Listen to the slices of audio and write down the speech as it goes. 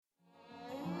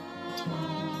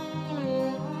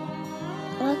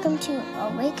welcome to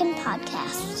Awaken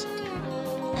Podcast.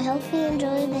 I hope you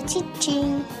enjoy the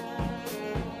teaching.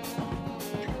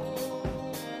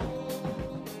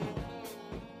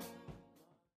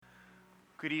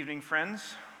 Good evening,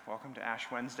 friends. Welcome to Ash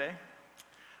Wednesday.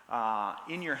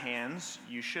 In your hands,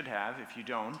 you should have, if you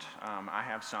don't, I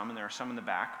have some, and there are some in the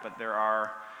back, but there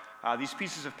are these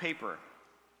pieces of paper.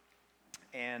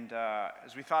 And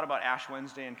as we thought about Ash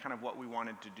Wednesday and kind of what we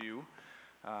wanted to do,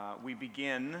 we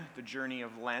begin the journey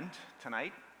of Lent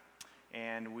tonight,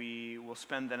 and we will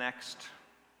spend the next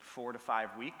 4 to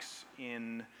 5 weeks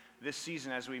in this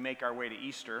season as we make our way to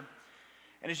Easter.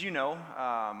 And as you know,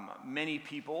 many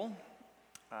people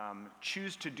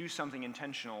choose to do something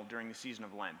intentional during the season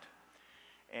of Lent.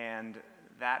 And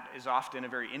that is often a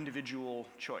very individual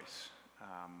choice.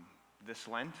 This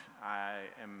Lent, I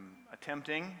am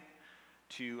attempting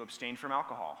to abstain from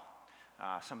alcohol,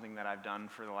 something that I've done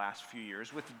for the last few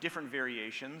years with different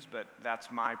variations, but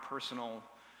that's my personal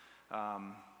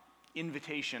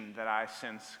invitation that I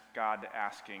sense God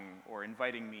asking or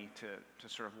inviting me to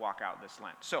sort of walk out this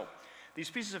Lent. So,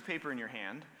 these pieces of paper in your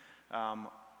hand,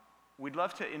 we'd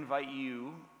love to invite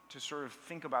you to sort of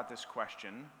think about this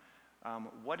question.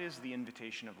 What is the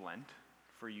invitation of Lent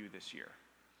for you this year?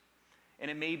 And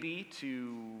it may be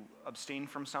to abstain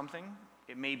from something.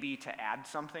 It may be to add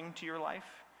something to your life.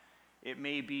 It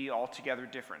may be altogether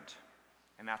different,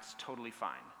 and that's totally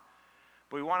fine.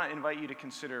 But we want to invite you to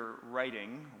consider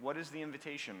writing what is the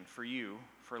invitation for you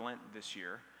for Lent this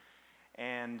year.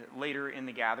 And later in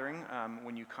the gathering,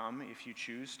 when you come, if you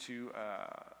choose to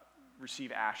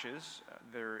receive ashes,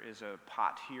 there is a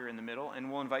pot here in the middle,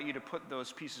 and we'll invite you to put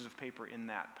those pieces of paper in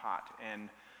that pot. And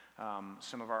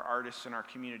some of our artists in our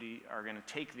community are going to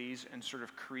take these and sort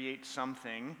of create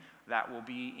something that will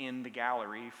be in the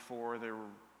gallery for the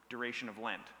duration of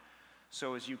Lent.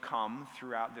 So as you come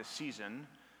throughout this season,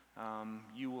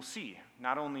 you will see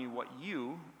not only what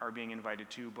you are being invited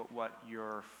to, but what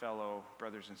your fellow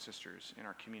brothers and sisters in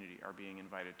our community are being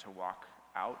invited to walk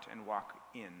out and walk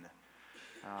in,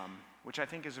 which I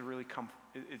think is a really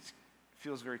it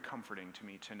feels very comforting to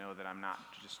me to know that I'm not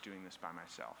just doing this by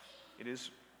myself. It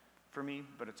is for me,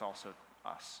 but it's also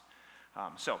us.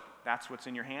 So that's what's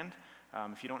in your hand.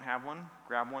 If you don't have one,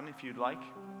 grab one if you'd like.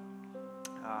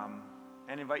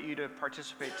 And invite you to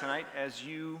participate tonight as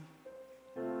you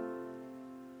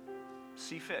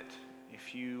see fit.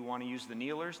 If you want to use the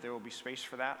kneelers, there will be space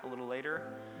for that a little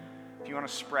later. If you want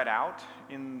to spread out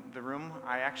in the room,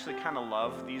 I actually kind of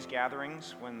love these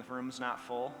gatherings when the room's not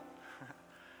full,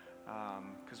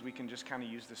 because we can just kind of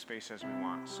use the space as we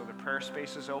want. So the prayer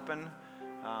space is open.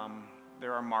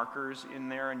 There are markers in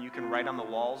there, and you can write on the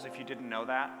walls if you didn't know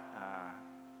that.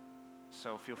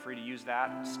 So feel free to use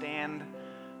that. Stand,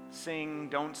 sing,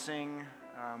 don't sing,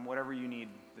 whatever you need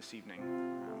this evening.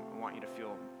 I want you to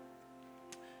feel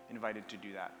invited to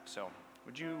do that. So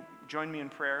would you join me in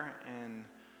prayer, and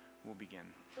we'll begin.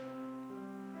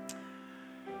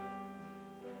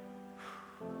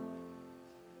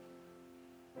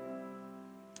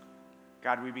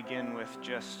 God, we begin with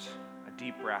just a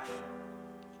deep breath.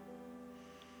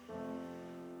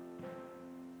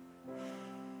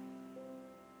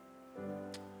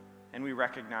 And we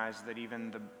recognize that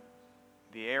even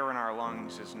the air in our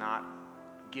lungs is not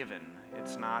given,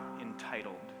 it's not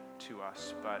entitled to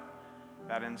us, but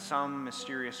that in some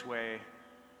mysterious way,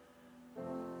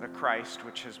 the Christ,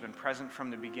 which has been present from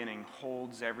the beginning,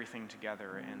 holds everything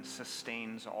together and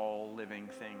sustains all living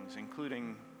things,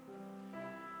 including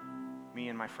me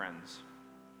and my friends.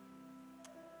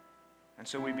 And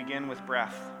so we begin with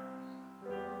breath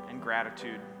and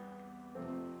gratitude.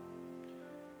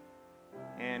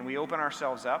 And we open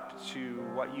ourselves up to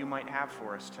what you might have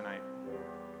for us tonight.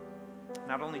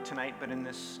 Not only tonight, but in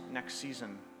this next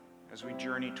season, as we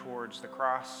journey towards the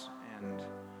cross and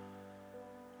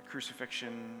the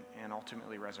crucifixion and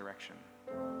ultimately resurrection.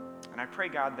 And I pray,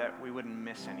 God, that we wouldn't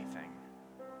miss anything.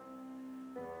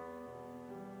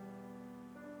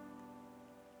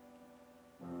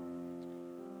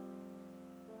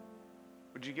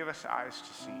 Would you give us eyes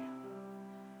to see?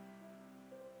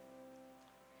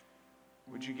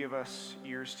 Would you give us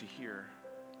ears to hear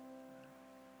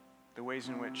the ways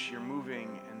in which you're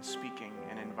moving and speaking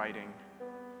and inviting,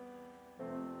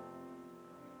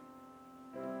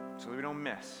 so that we don't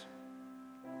miss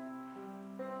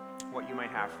what you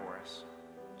might have for us,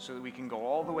 so that we can go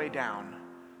all the way down,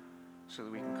 so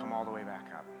that we can come all the way back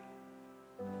up.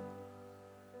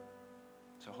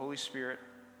 So Holy Spirit,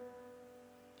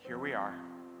 here we are.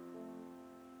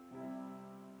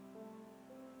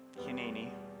 Hineni.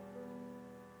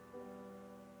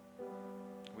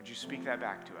 Would you speak that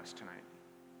back to us tonight?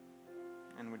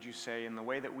 And would you say, in the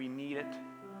way that we need it,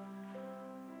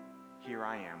 here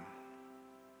I am.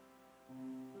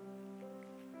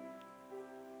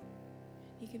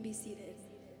 You can be seated.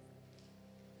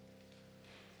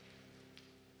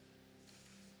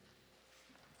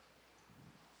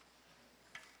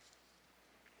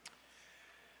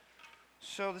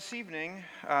 So this evening,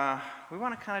 we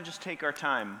want to kind of just take our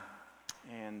time,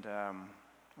 and I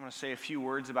want to say a few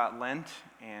words about Lent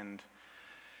and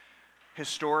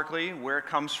historically where it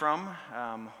comes from,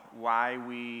 why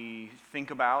we think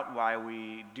about, why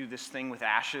we do this thing with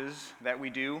ashes that we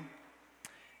do,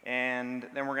 and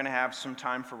then we're going to have some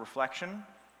time for reflection,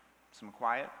 some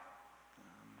quiet,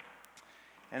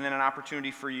 and then an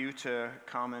opportunity for you to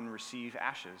come and receive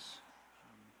ashes.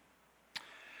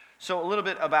 So a little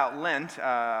bit about Lent.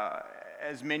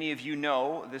 As many of you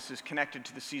know, this is connected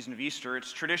to the season of Easter.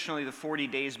 It's traditionally the 40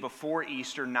 days before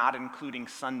Easter, not including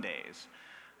Sundays.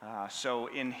 So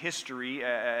in history,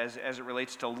 as it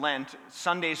relates to Lent,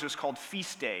 Sundays was called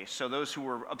feast day. So those who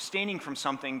were abstaining from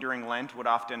something during Lent would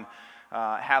often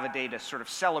have a day to sort of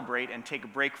celebrate and take a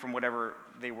break from whatever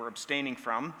they were abstaining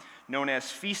from, known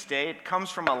as feast day. It comes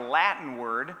from a Latin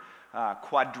word,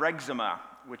 quadragesima,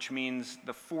 which means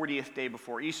the 40th day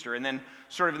before Easter. And then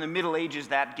sort of in the Middle Ages,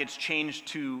 that gets changed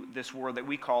to this word that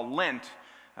we call Lent,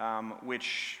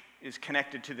 which is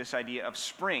connected to this idea of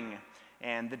spring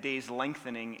and the days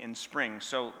lengthening in spring.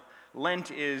 So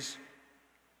Lent is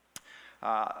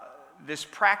this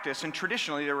practice, and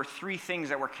traditionally there were three things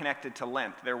that were connected to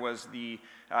Lent. There was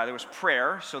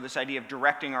prayer, so this idea of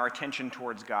directing our attention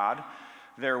towards God.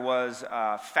 There was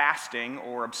fasting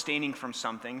or abstaining from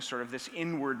something, sort of this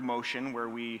inward motion where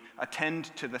we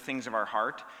attend to the things of our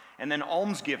heart. And then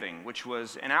almsgiving, which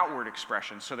was an outward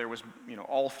expression. So there was,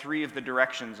 all three of the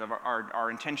directions of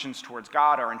our intentions towards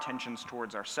God, our intentions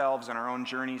towards ourselves and our own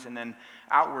journeys, and then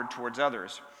outward towards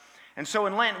others. And so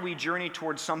in Lent, we journey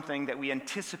towards something that we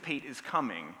anticipate is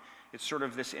coming. It's sort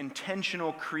of this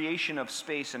intentional creation of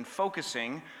space and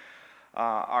focusing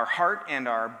our heart and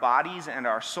our bodies and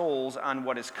our souls on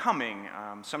what is coming.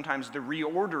 Sometimes the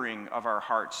reordering of our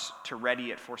hearts to ready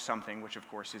it for something, which of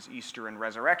course is Easter and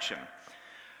resurrection.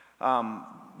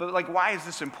 But why is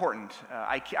this important?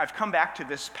 I've come back to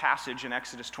this passage in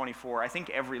Exodus 24, I think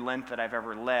every Lent that I've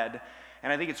ever led,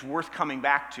 and I think it's worth coming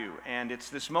back to. And it's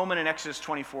this moment in Exodus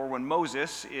 24 when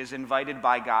Moses is invited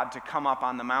by God to come up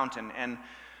on the mountain. And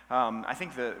I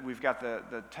think we've got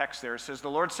the text there. It says, "The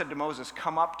Lord said to Moses,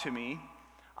 'Come up to me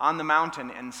on the mountain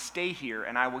and stay here,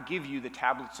 and I will give you the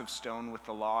tablets of stone with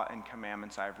the law and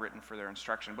commandments I have written for their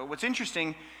instruction.'" But what's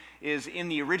interesting is in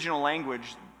the original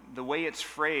language, the way it's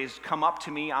phrased, "Come up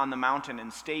to me on the mountain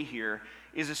and stay here,"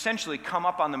 is essentially come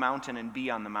up on the mountain and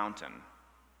be on the mountain,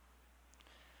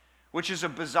 which is a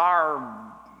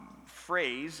bizarre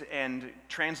phrase, and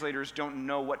translators don't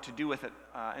know what to do with it,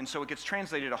 and so it gets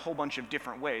translated a whole bunch of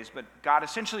different ways. But God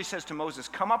essentially says to Moses,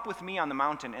 "Come up with me on the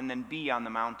mountain and then be on the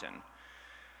mountain."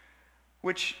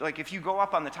 Which, if you go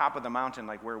up on the top of the mountain,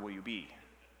 where will you be?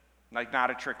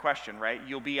 Not a trick question, right?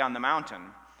 You'll be on the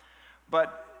mountain.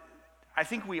 But I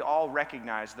think we all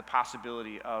recognize the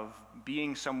possibility of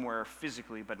being somewhere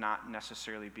physically, but not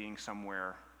necessarily being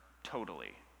somewhere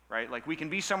totally, right? We can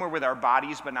be somewhere with our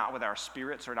bodies, but not with our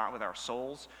spirits or not with our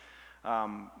souls.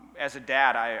 As a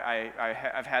dad,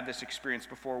 I've had this experience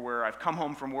before where I've come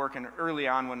home from work, and early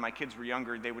on when my kids were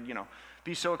younger, they would,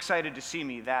 be so excited to see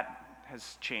me. That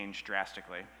has changed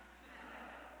drastically.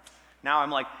 Now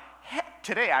I'm like, hey,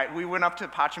 today we went up to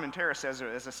Pachman Terrace as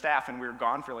a staff, and we were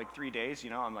gone for 3 days.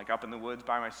 I'm up in the woods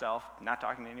by myself, not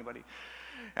talking to anybody.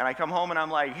 And I come home and I'm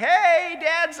like, "Hey,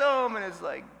 Dad's home," and it's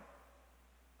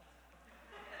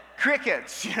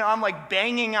crickets. I'm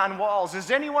banging on walls.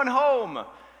 "Is anyone home?"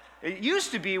 It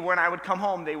used to be when I would come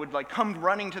home, they would come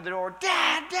running to the door,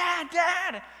 "Dad, Dad,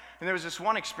 Dad." And there was this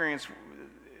one experience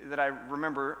that I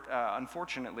remember,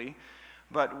 unfortunately,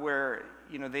 but where,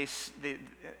 they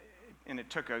and it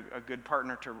took a good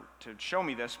partner to show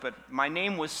me this, but my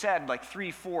name was said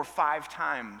 3, 4, 5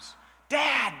 times,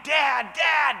 "Dad, Dad,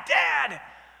 Dad, Dad,"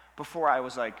 before I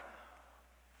was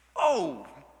oh,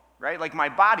 right? My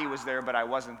body was there, but I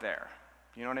wasn't there.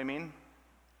 You know what I mean?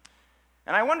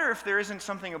 And I wonder if there isn't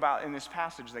something about in this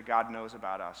passage that God knows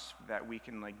about us, that we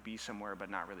can be somewhere but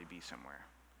not really be somewhere.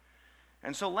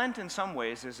 And so Lent in some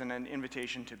ways is an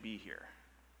invitation to be here,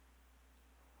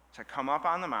 to come up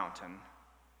on the mountain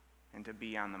and to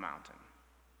be on the mountain,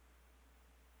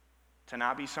 to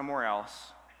not be somewhere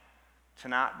else, to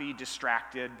not be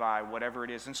distracted by whatever it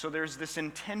is. And so there's this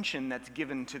intention that's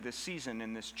given to this season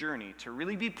and this journey to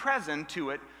really be present to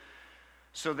it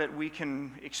so that we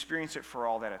can experience it for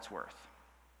all that it's worth.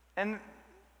 And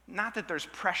not that there's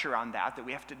pressure on that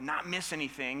we have to not miss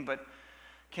anything, but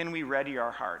can we ready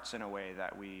our hearts in a way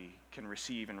that we can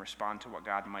receive and respond to what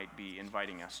God might be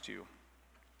inviting us to?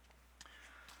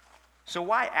 So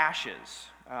why ashes?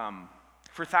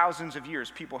 For thousands of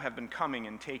years, people have been coming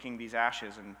and taking these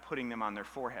ashes and putting them on their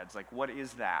foreheads. Like, what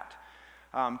is that?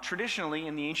 Traditionally,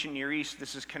 in the ancient Near East,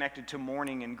 this is connected to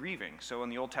mourning and grieving. So in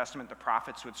the Old Testament, the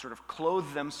prophets would sort of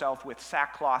clothe themselves with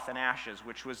sackcloth and ashes,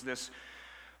 which was this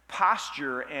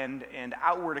posture and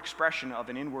outward expression of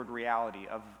an inward reality,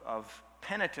 of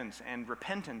penitence and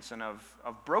repentance and of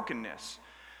brokenness.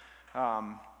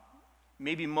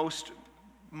 Maybe most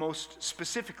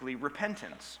specifically,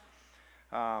 repentance.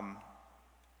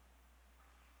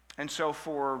 And so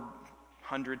for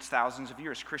hundreds, thousands of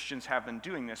years, Christians have been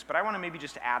doing this, but I want to maybe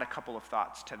just add a couple of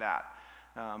thoughts to that.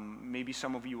 Maybe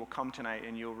some of you will come tonight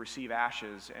and you'll receive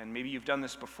ashes, and maybe you've done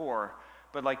this before,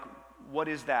 but like, what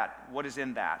is that? What is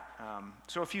in that?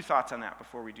 So a few thoughts on that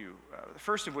before we do. The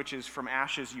first of which is, from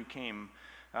ashes you came.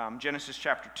 Genesis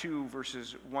chapter 2,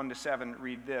 verses 1 to 7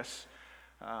 read this.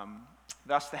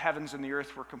 Thus the heavens and the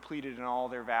earth were completed in all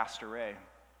their vast array.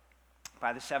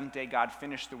 By the seventh day, God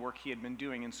finished the work he had been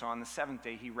doing, and so on the seventh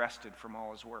day, he rested from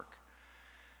all his work.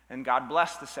 And God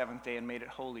blessed the seventh day and made it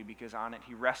holy, because on it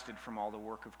he rested from all the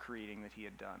work of creating that he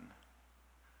had done.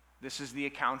 This is the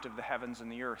account of the heavens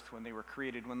and the earth when they were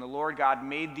created. When the Lord God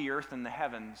made the earth and the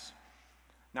heavens,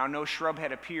 now no shrub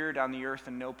had appeared on the earth,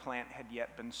 and no plant had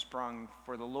yet been sprung.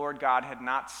 For the Lord God had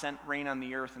not sent rain on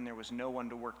the earth, and there was no one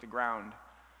to work the ground.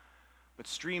 But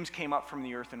streams came up from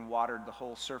the earth and watered the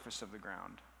whole surface of the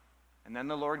ground. And then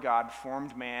the Lord God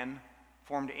formed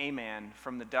a man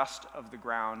from the dust of the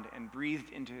ground and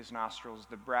breathed into his nostrils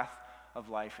the breath of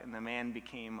life, and the man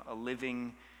became a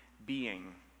living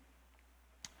being.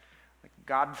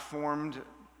 God formed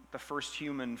the first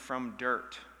human from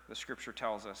dirt, the scripture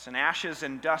tells us. And ashes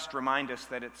and dust remind us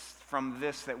that it's from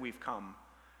this that we've come.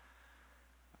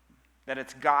 That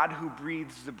it's God who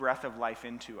breathes the breath of life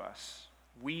into us.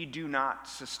 We do not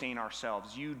sustain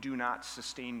ourselves. You do not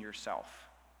sustain yourself.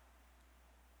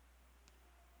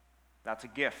 That's a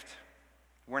gift.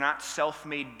 We're not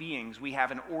self-made beings. We have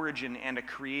an origin and a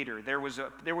creator. There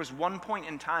was one point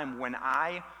in time when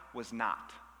I was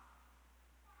not.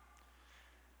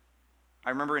 I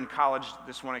remember in college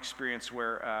this one experience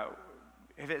where,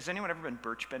 has anyone ever been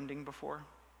birch bending before?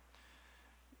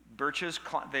 Birches,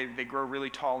 they grow really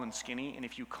tall and skinny, and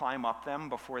if you climb up them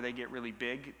before they get really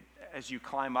big, as you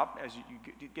climb up, as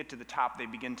you get to the top, they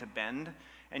begin to bend.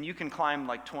 And you can climb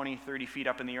like 20, 30 feet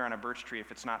up in the air on a birch tree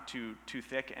if it's not too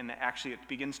thick, and actually it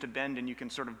begins to bend, and you can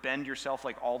sort of bend yourself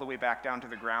like all the way back down to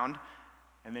the ground,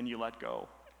 and then you let go.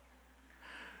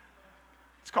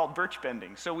 It's called birch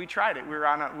bending. So we tried it. We were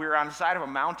on the side of a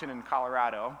mountain in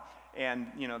Colorado, and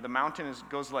the mountain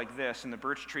goes like this, and the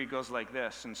birch tree goes like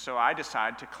this. And so I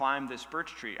decided to climb this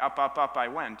birch tree. Up, up, up I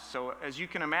went. So as you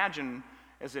can imagine,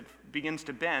 as it begins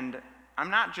to bend, I'm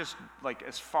not just like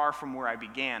as far from where I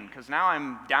began, because now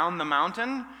I'm down the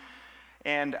mountain,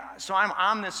 and so I'm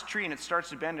on this tree, and it starts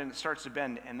to bend, and it starts to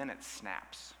bend, and then it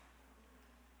snaps.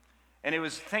 And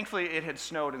thankfully it had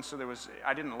snowed, and so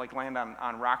I didn't like land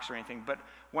on rocks or anything, but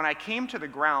when I came to the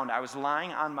ground, I was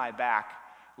lying on my back,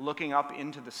 looking up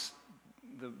into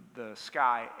the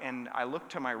sky, and I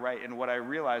looked to my right, and what I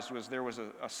realized was there was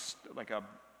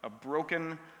a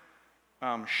broken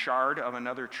shard of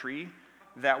another tree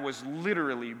that was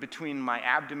literally between my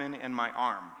abdomen and my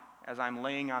arm as I'm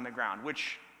laying on the ground,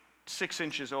 which 6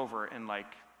 inches over, and like,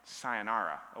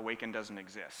 sayonara, awaken doesn't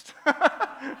exist,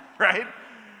 right?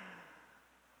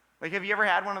 Like, have you ever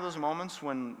had one of those moments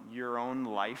when your own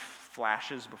life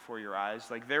flashes before your eyes?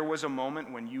 Like, there was a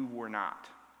moment when you were not.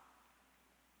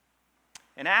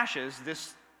 And ashes,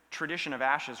 this tradition of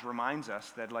ashes reminds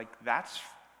us that, like, that's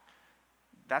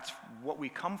what we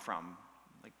come from.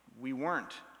 Like, we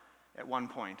weren't at one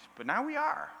point, but now we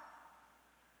are.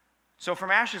 So from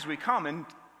ashes we come, and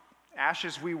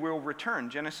ashes we will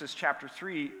return. Genesis chapter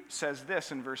 3 says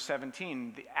this in verse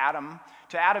 17.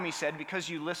 To Adam he said, because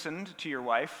you listened to your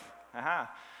wife,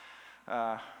 I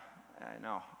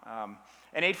know,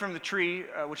 and ate from the tree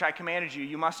which I commanded you,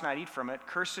 you must not eat from it.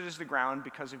 Cursed is the ground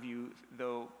because of you,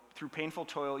 though through painful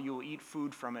toil you will eat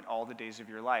food from it all the days of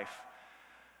your life.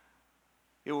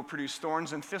 It will produce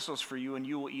thorns and thistles for you, and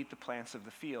you will eat the plants of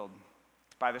the field.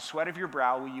 By the sweat of your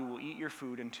brow you will eat your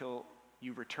food until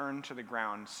you return to the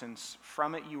ground, since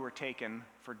from it you were taken,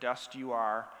 for dust you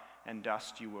are, and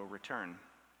dust you will return.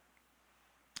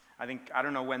 I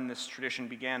don't know when this tradition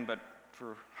began, but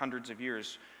for hundreds of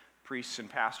years, priests and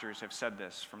pastors have said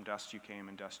this: from dust you came,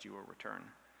 and dust you will return.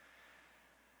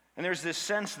 And there's this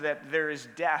sense that there is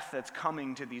death that's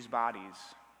coming to these bodies.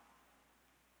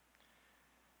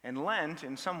 And Lent,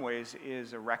 in some ways,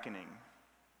 is a reckoning.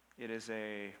 It is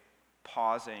a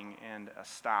pausing and a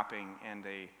stopping and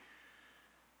a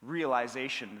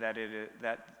realization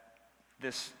that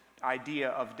this idea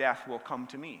of death will come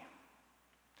to me.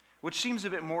 Which seems a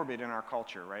bit morbid in our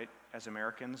culture, right? As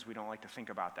Americans, we don't like to think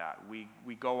about that. We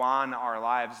go on our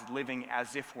lives living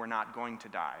as if we're not going to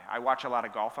die. I watch a lot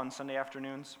of golf on Sunday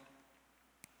afternoons,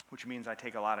 which means I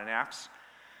take a lot of naps.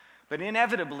 But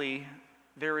inevitably,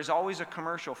 there is always a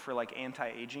commercial for like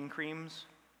anti-aging creams.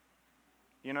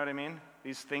 You know what I mean?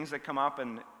 These things that come up,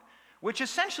 and which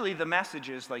essentially the message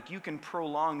is like you can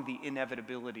prolong the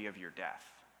inevitability of your death.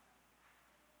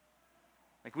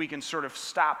 Like we can sort of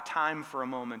stop time for a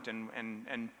moment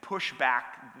and push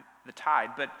back the tide.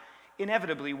 But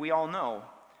inevitably, we all know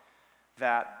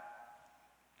that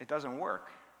it doesn't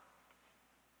work.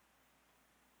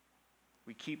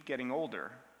 We keep getting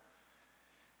older.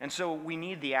 And so we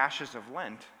need the ashes of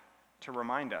Lent to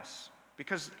remind us.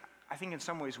 Because I think in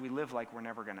some ways we live like we're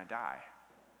never going to die.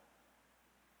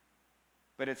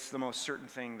 But it's the most certain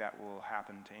thing that will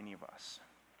happen to any of us.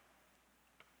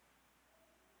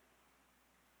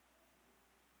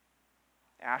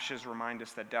 Ashes remind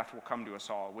us that death will come to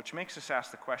us all, which makes us ask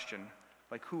the question,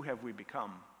 like, who have we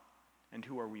become? And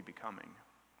who are we becoming?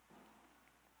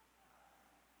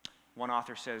 One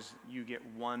author says, you get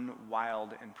one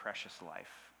wild and precious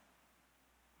life.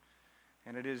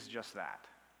 And it is just that.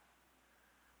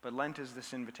 But Lent is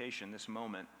this invitation, this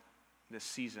moment, this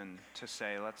season to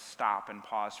say, let's stop and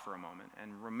pause for a moment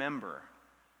and remember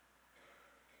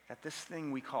that this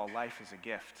thing we call life is a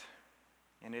gift,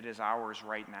 and it is ours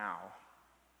right now.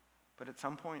 But at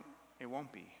some point, it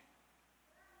won't be.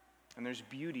 And there's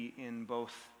beauty in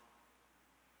both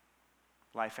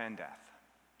life and death.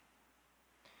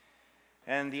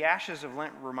 And the ashes of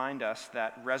Lent remind us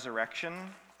that resurrection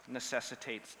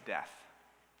necessitates death.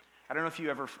 I don't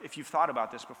know if you've thought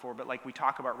about this before, but like we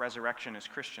talk about resurrection as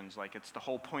Christians, like it's the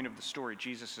whole point of the story.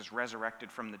 Jesus is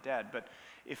resurrected from the dead. But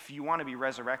if you want to be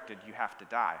resurrected, you have to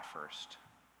die first.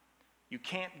 You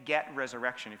can't get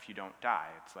resurrection if you don't die.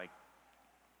 It's like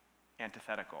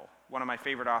antithetical. One of my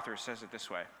favorite authors says it this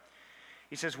way.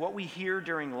 He says, what we hear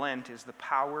during Lent is the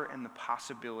power and the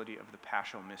possibility of the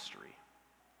paschal mystery.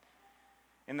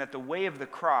 And that the way of the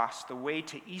cross, the way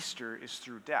to Easter, is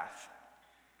through death.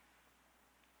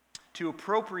 To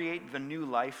appropriate the new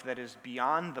life that is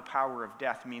beyond the power of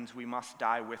death means we must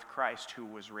die with Christ, who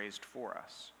was raised for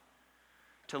us.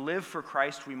 To live for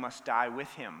Christ, we must die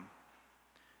with him.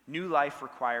 New life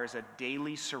requires a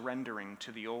daily surrendering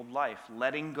to the old life,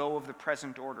 letting go of the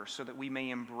present order so that we may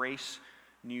embrace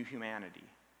new humanity.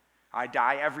 I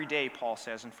die every day, Paul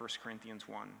says in 1 Corinthians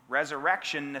 1.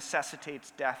 Resurrection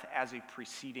necessitates death as a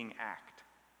preceding act.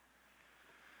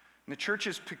 And the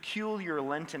church's peculiar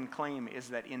Lenten claim is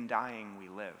that in dying we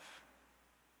live.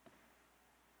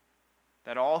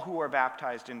 That all who are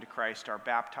baptized into Christ are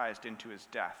baptized into his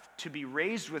death. To be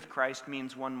raised with Christ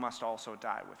means one must also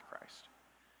die with Christ.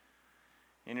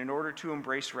 And in order to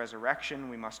embrace resurrection,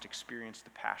 we must experience the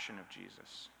passion of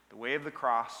Jesus. The way of the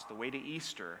cross, the way to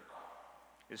Easter,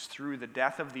 is through the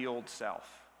death of the old self.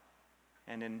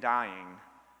 And in dying,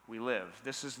 we live.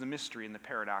 This is the mystery and the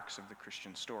paradox of the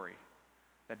Christian story.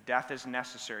 That death is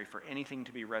necessary for anything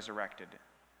to be resurrected.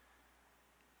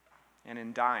 And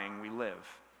in dying, we live.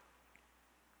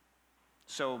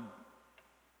 So,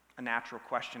 a natural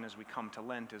question as we come to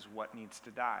Lent is what needs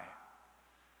to die?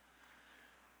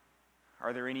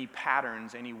 Are there any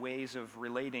patterns, any ways of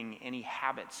relating, any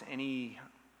habits, any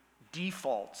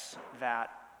defaults that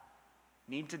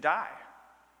need to die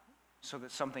so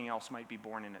that something else might be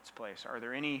born in its place? Are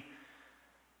there any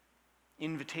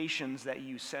invitations that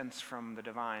you sense from the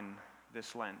divine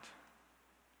this Lent?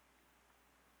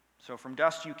 So from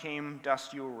dust you came,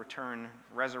 dust you will return.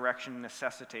 Resurrection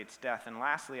necessitates death. And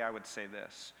lastly, I would say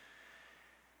this.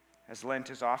 As Lent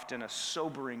is often a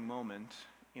sobering moment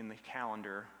in the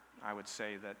calendar, I would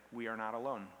say that we are not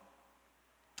alone.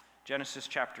 Genesis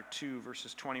chapter 2,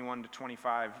 verses 21 to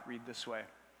 25 read this way.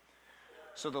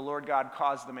 So the Lord God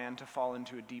caused the man to fall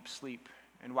into a deep sleep,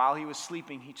 and while he was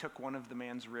sleeping, he took one of the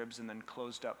man's ribs and then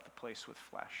closed up the place with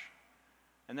flesh.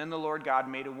 And then the Lord God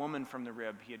made a woman from the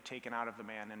rib he had taken out of the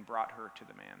man and brought her to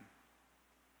the man.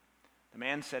 The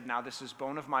man said, now this is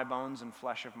bone of my bones and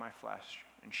flesh of my flesh,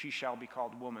 and she shall be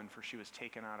called woman, for she was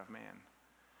taken out of man.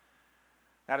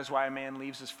 That is why a man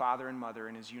leaves his father and mother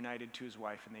and is united to his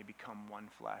wife, and they become one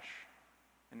flesh.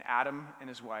 And Adam and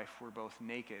his wife were both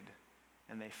naked,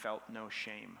 and they felt no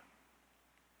shame.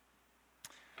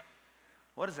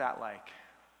 What is that like?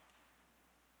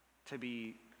 To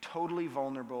be totally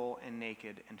vulnerable and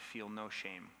naked and feel no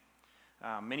shame.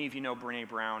 Many of you know Brene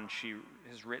Brown. She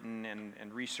has written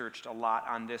and researched a lot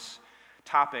on this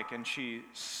topic, and she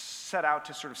set out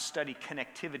to sort of study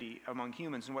connectivity among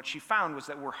humans. And what she found was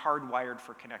that we're hardwired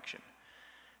for connection.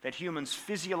 That humans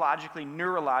physiologically,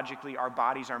 neurologically, our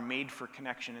bodies are made for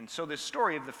connection. And so this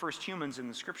story of the first humans in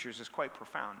the scriptures is quite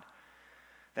profound.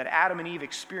 That Adam and Eve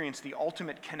experienced the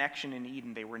ultimate connection in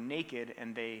Eden. They were naked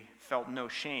and they felt no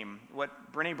shame.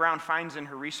 What Brene Brown finds in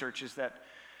her research is that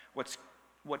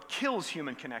what kills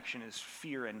human connection is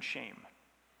fear and shame.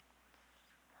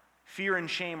 Fear and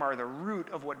shame are the root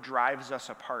of what drives us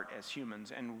apart as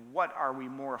humans. And what are we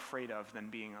more afraid of than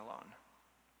being alone?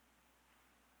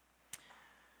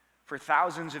 For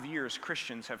thousands of years,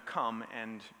 Christians have come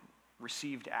and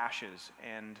received ashes,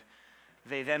 and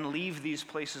they then leave these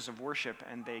places of worship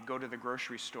and they go to the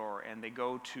grocery store and they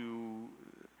go to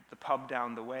the pub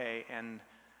down the way. And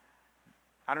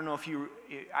I don't know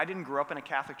I didn't grow up in a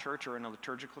Catholic church or in a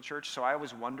liturgical church, so I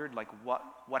always wondered, like,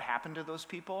 what happened to those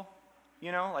people?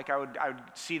 You know, like I would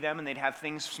see them and they'd have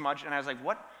things smudged, and I was like,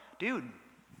 what? Dude,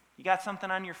 you got something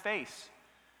on your face.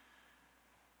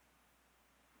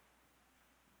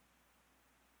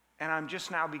 And I'm just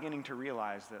now beginning to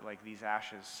realize that, like, these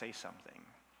ashes say something.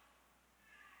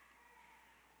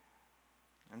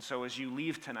 And so as you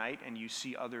leave tonight and you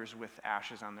see others with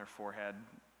ashes on their forehead,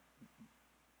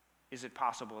 is it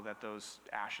possible that those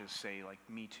ashes say, like,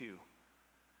 me too?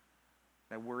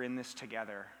 That we're in this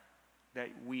together, that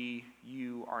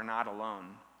you are not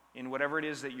alone. In whatever it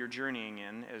is that you're journeying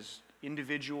in, as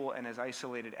individual and as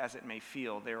isolated as it may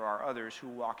feel, there are others who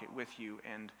walk it with you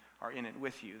and are in it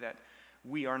with you, that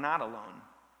we are not alone.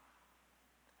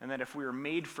 And that if we are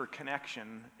made for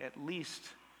connection, at least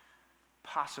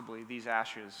possibly these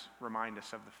ashes remind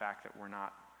us of the fact that we're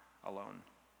not alone.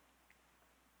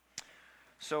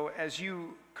 So as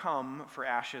you come for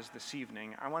ashes this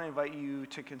evening, I want to invite you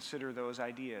to consider those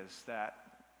ideas, that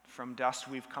from dust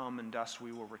we've come and dust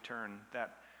we will return,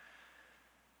 that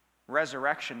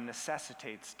resurrection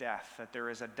necessitates death, that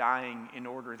there is a dying in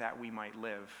order that we might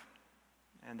live.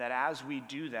 And that as we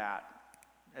do that,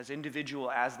 as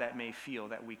individual as that may feel,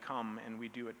 that we come and we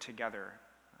do it together.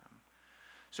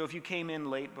 So if you came in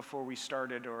late before we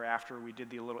started or after we did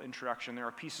the little introduction, there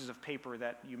are pieces of paper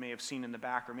that you may have seen in the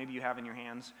back or maybe you have in your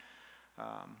hands.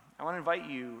 I want to invite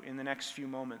you in the next few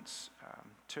moments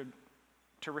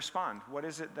to respond. What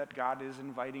is it that God is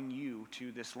inviting you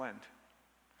to this Lent?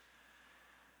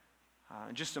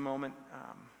 In just a moment,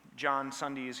 John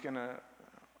Sunday is going to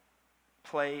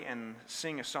play and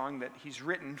sing a song that he's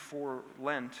written for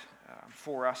Lent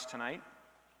for us tonight.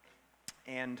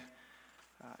 And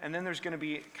then there's going to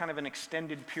be kind of an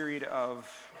extended period of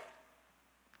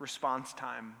response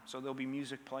time. So there'll be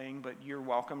music playing, but you're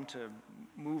welcome to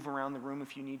move around the room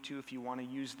if you need to. If you want to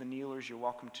use the kneelers, you're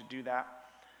welcome to do that.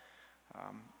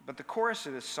 But the chorus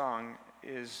of this song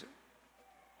is,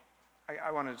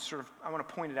 I want to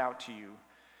point it out to you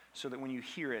so that when you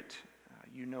hear it,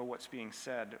 you know what's being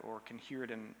said or can hear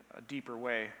it in a deeper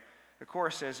way. The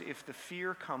chorus says, if the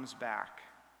fear comes back,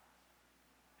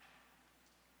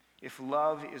 if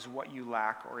love is what you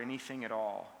lack or anything at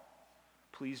all,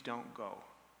 please don't go.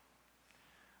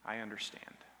 I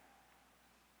understand.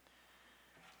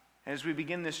 As we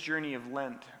begin this journey of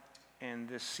Lent and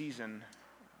this season,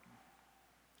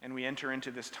 and we enter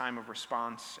into this time of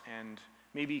response and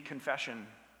maybe confession,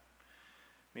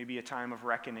 maybe a time of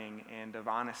reckoning and of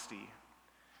honesty,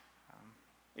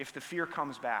 if the fear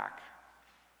comes back,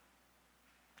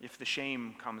 if the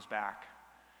shame comes back,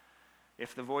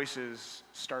 if the voices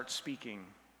start speaking,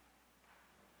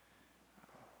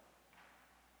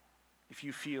 if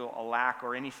you feel a lack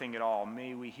or anything at all,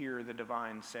 may we hear the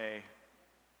divine say,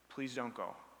 please don't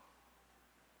go.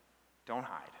 Don't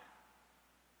hide.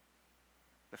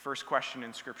 The first question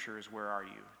in Scripture is, where are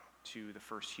you? To the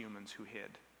first humans who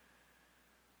hid.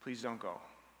 Please don't go.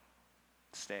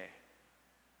 Stay.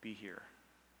 Be here.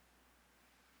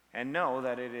 And know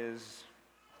that it is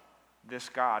this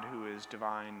God who is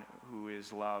divine, who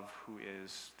is love, who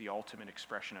is the ultimate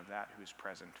expression of that, who is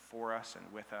present for us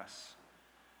and with us.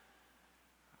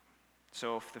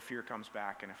 So if the fear comes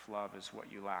back and if love is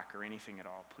what you lack or anything at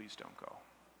all, please don't go.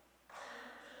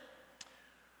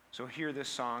 So hear this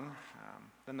song.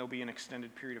 Then there'll be an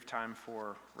extended period of time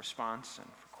for response and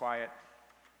for quiet.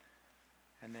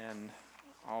 And then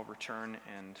I'll return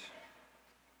and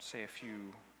say a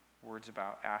few words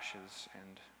about ashes,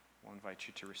 and we'll invite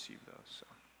you to receive those. So.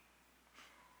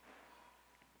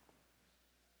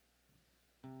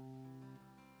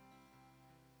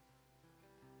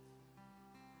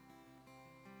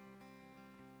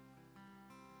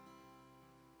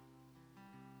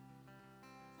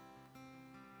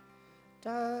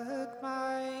 Dug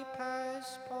my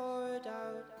passport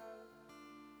out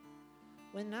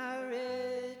when I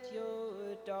read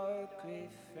your dark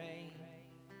refrain.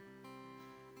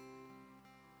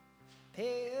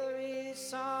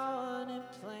 Paris on a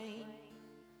plane,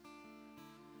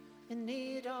 and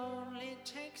it only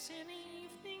takes an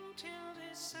evening till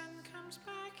the sun comes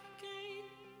back again.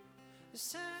 The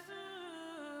sun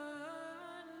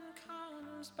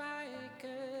comes back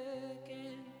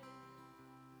again.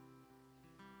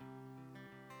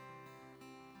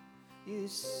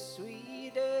 This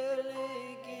sweet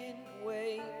elegant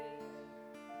way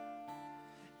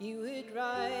you would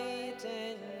write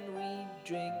and we'd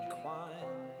drink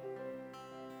wine,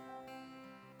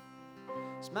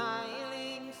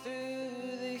 smiling through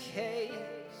the haze.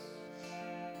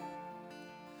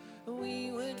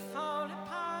 We would fall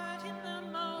apart in the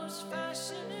most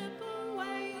fashionable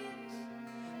ways,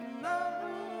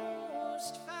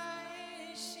 most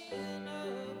fashionable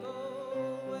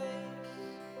ways.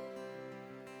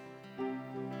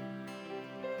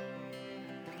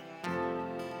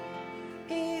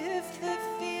 If the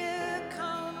fear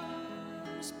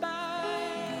comes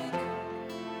back,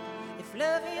 if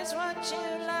love is what you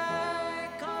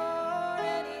like or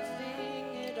anything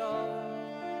at all,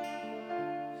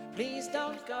 please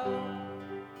don't go.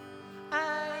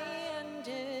 I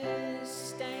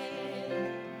understand.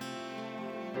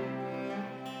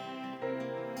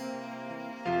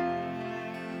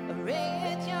 I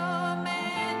read your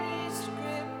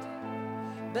manuscript,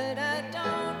 but I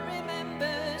don't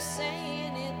remember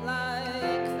saying it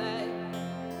like that.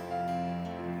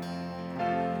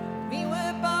 We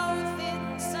were both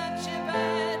in such a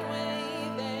bad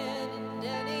way then, and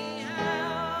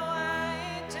anyhow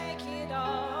I take it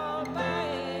all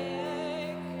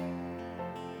back.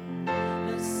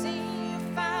 Now see, you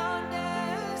found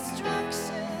a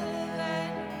structure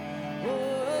that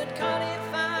would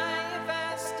codify a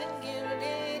vast and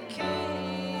gilded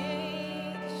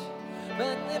cage,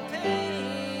 but the pain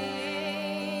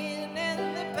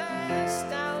and the past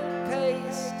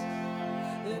outpaced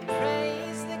the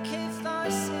praise, the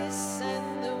catharsis,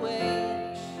 and the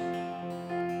wage.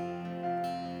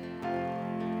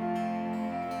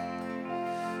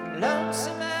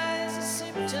 Lonesome as a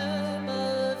symptom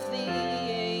of the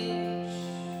age.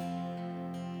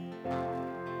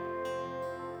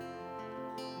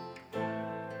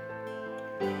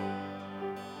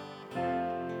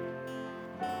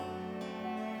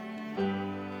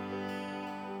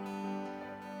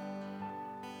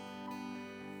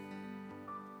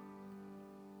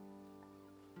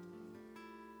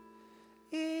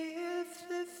 If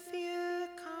the fear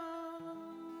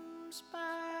comes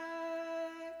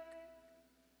back,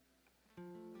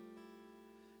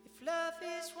 if love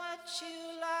is what you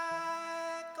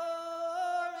like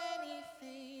or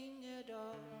anything at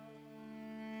all,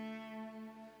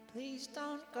 please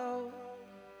don't go.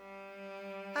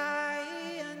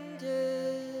 I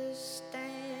understand.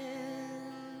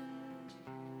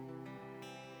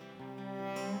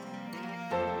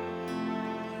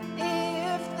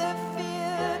 If the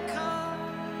fear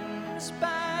comes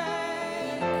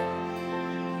back,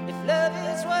 if love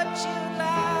is what you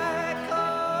like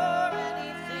or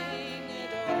anything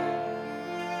at all,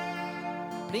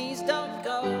 please don't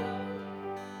go.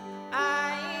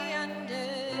 I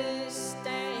understand.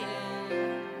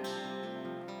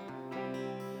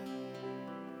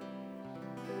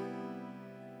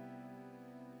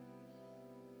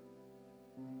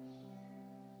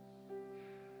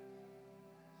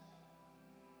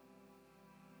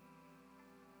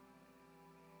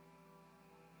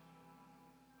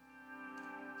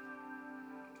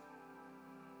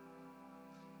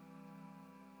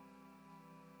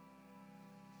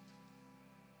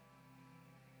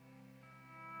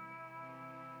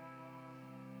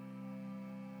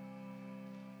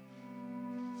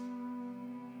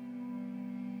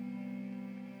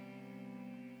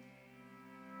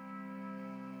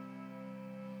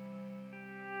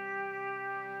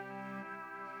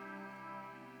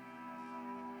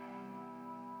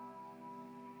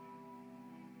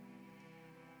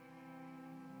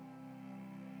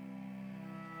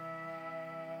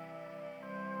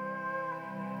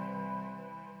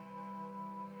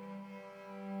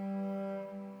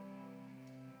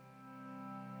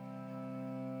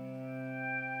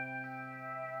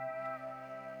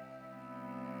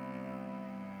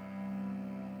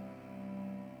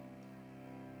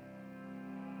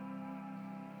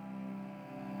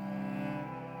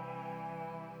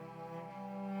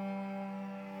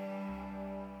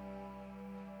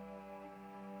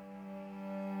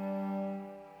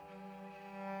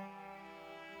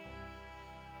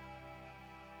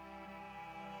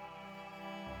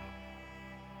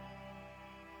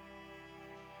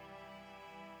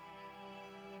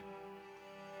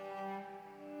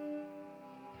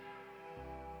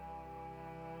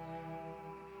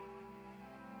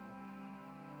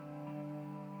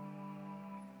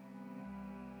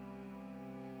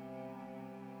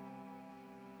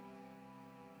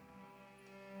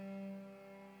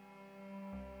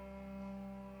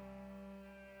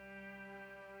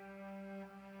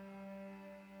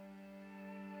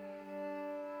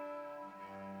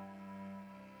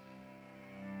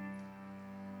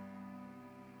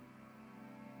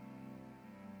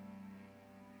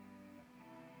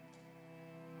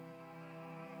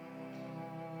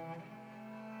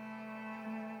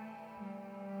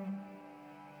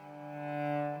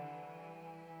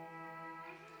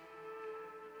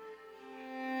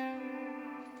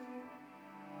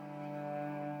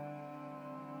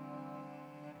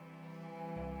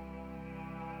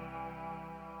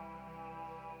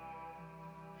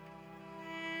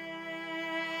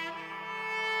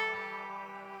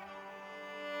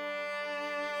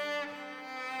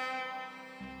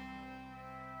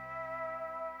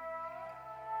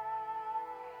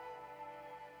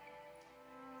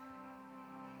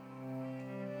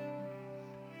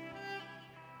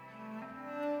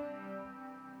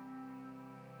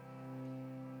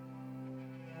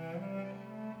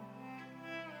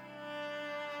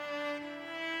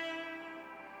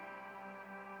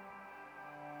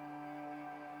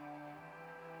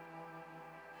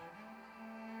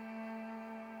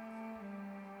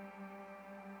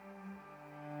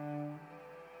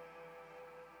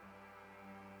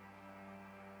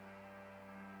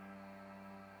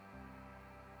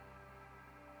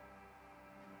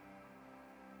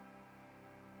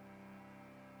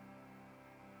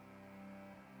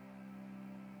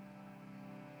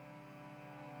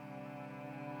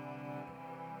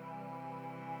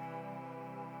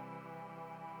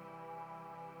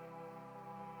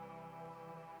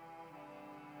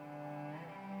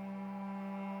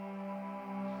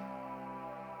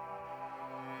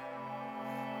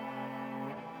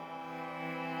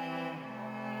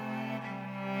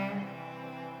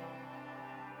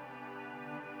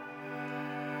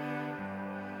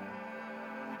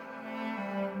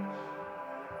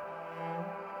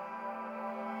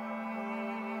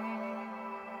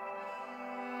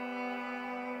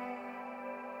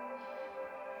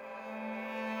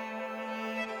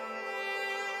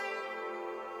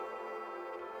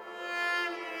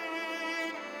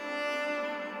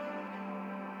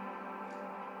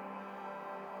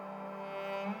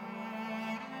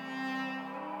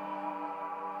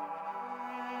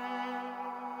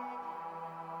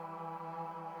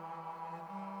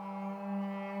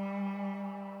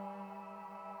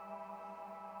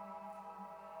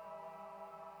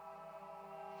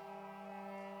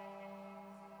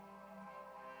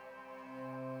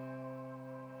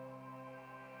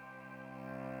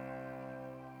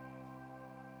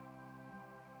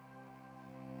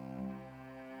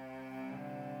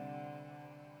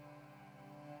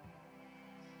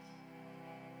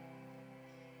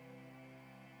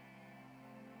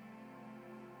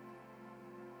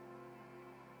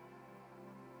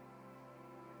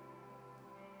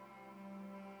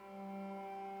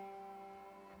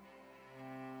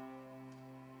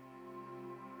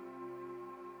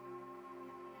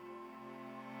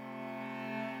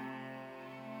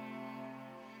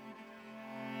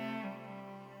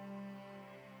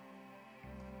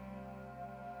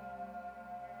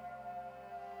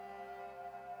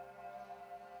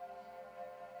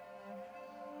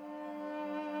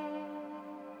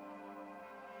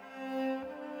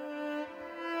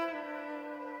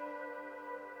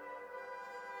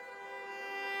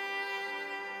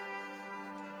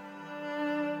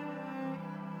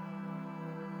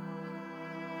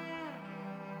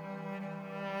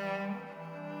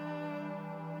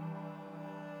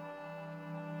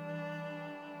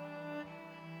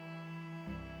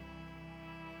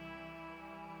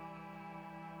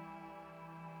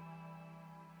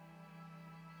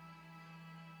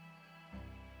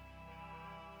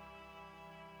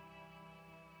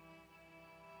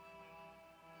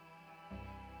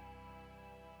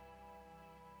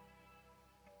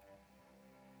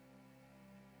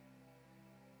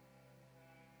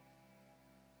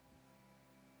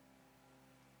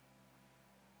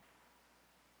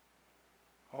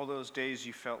 All those days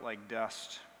you felt like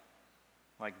dust,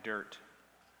 like dirt.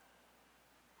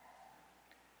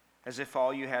 As if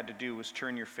all you had to do was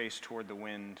turn your face toward the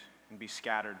wind and be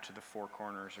scattered to the four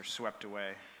corners or swept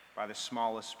away by the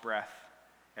smallest breath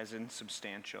as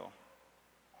insubstantial.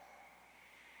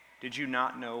 Did you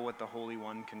not know what the Holy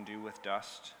One can do with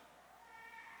dust?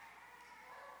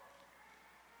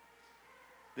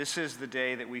 This is the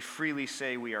day that we freely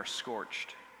say we are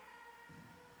scorched.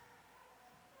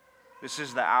 This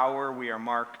is the hour we are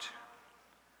marked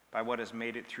by what has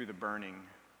made it through the burning.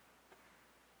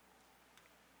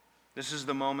 This is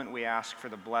the moment we ask for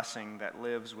the blessing that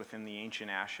lives within the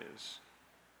ancient ashes,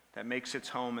 that makes its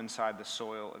home inside the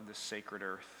soil of this sacred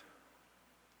earth.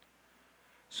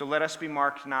 So let us be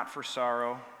marked not for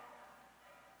sorrow.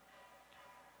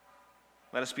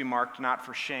 Let us be marked not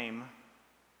for shame.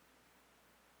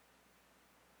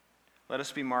 Let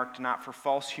us be marked not for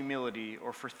false humility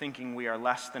or for thinking we are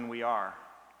less than we are,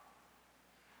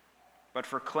 but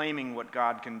for claiming what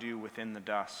God can do within the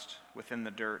dust, within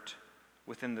the dirt,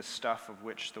 within the stuff of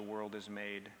which the world is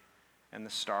made, and the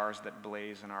stars that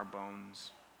blaze in our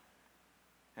bones,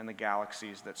 and the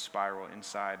galaxies that spiral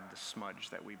inside the smudge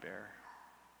that we bear.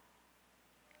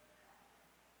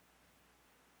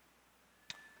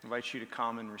 I invite you to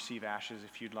come and receive ashes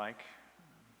if you'd like.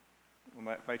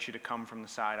 I invite you to come from the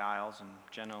side aisles, and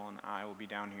Jenna and I will be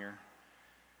down here.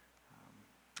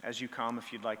 As you come,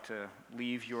 if you'd like to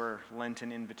leave your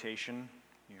Lenten invitation,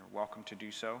 you're welcome to do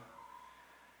so.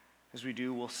 As we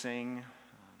do, we'll sing.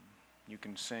 You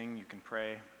can sing, you can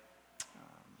pray.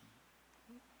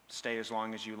 Stay as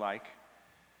long as you like.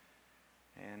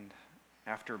 And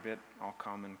after a bit, I'll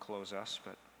come and close us,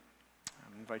 but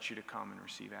I invite you to come and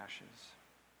receive ashes.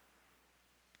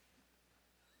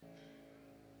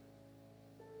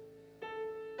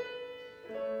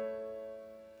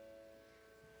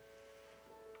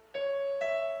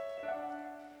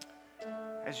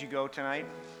 As you go tonight,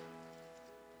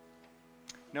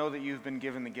 know that you've been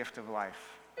given the gift of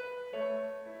life.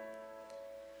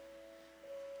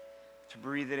 To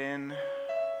breathe it in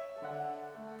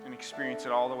and experience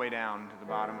it all the way down to the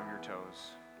bottom of your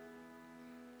toes.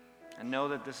 And know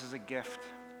that this is a gift.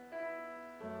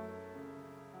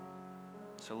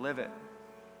 So live it.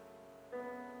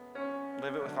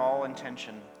 Live it with all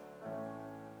intention,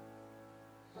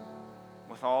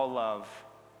 with all love,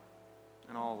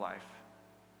 and all life.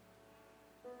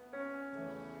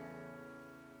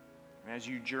 And as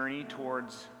you journey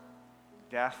towards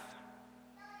death,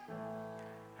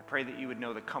 I pray that you would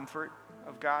know the comfort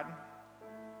of God,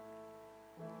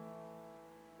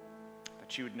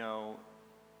 that you would know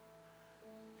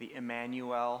the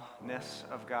Emmanuel-ness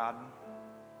of God,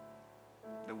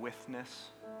 the withness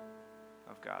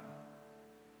of God.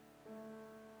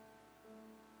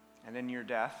 And in your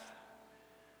death,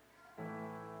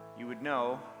 you would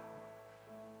know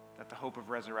that the hope of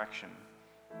resurrection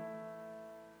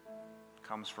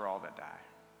comes for all that die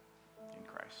in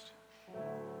Christ.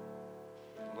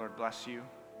 The Lord bless you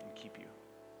and keep you.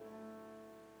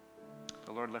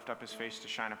 The Lord lift up his face to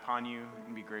shine upon you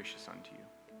and be gracious unto you.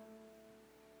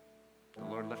 The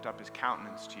Lord lift up his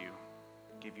countenance to you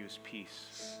and give you his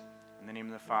peace. In the name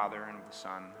of the Father, and of the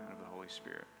Son, and of the Holy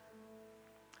Spirit.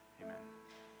 Amen.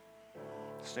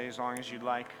 Stay as long as you'd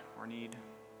like or need.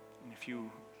 And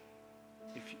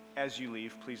as you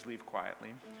leave, please leave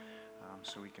quietly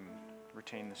so we can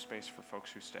retain the space for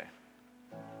folks who stay.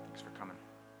 Thanks for coming.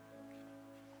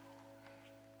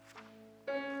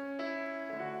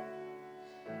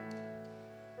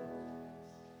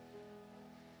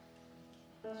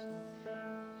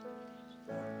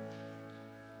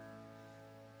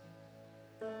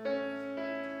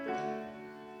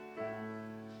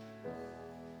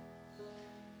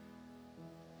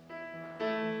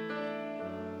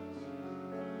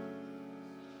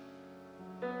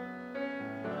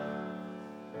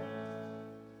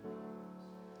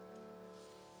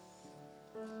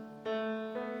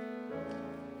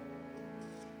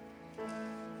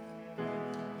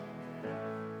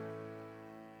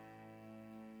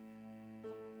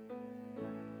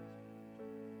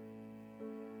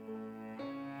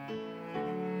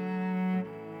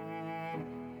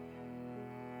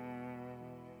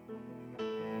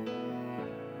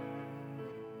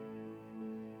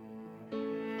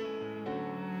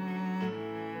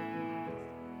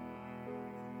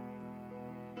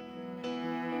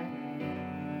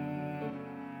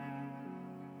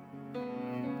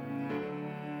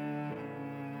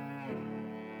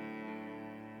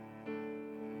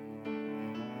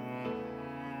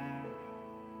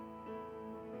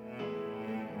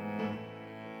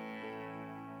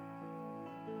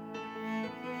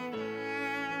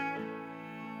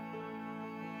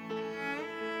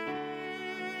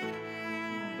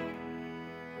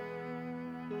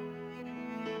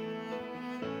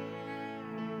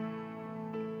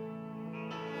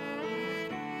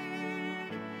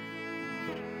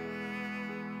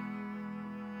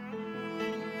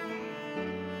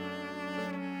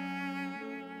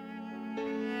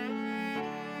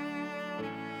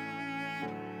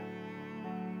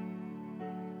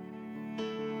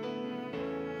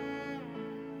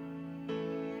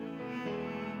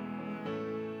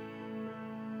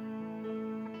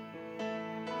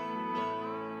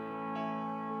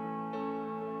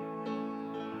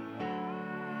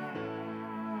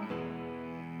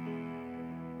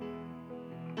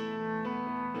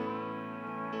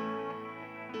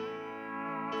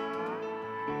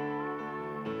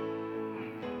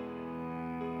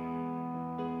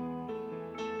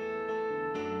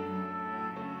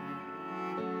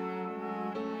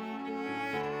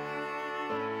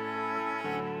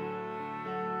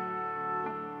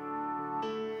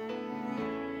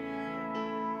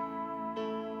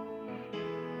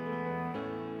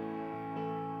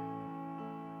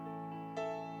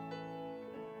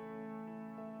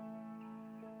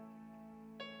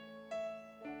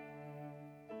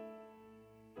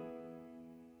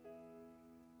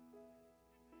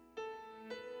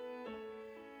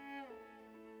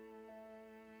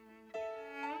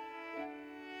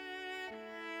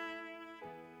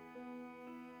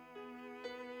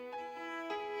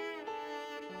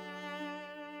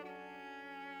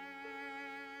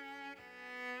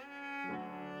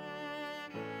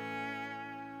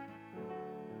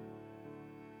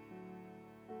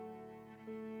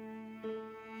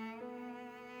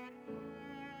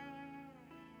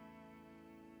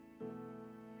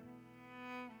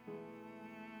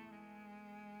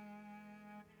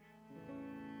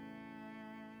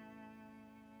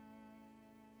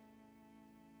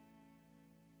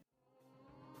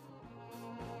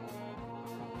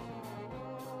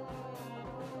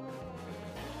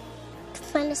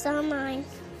 find us online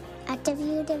at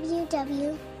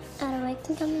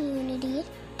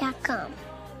www.awakencommunity.com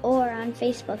or on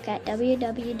Facebook at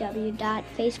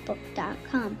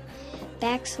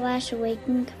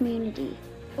www.facebook.com/awakencommunity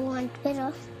or on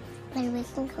Twitter at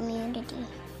Awaken Community.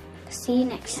 See you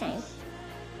next time.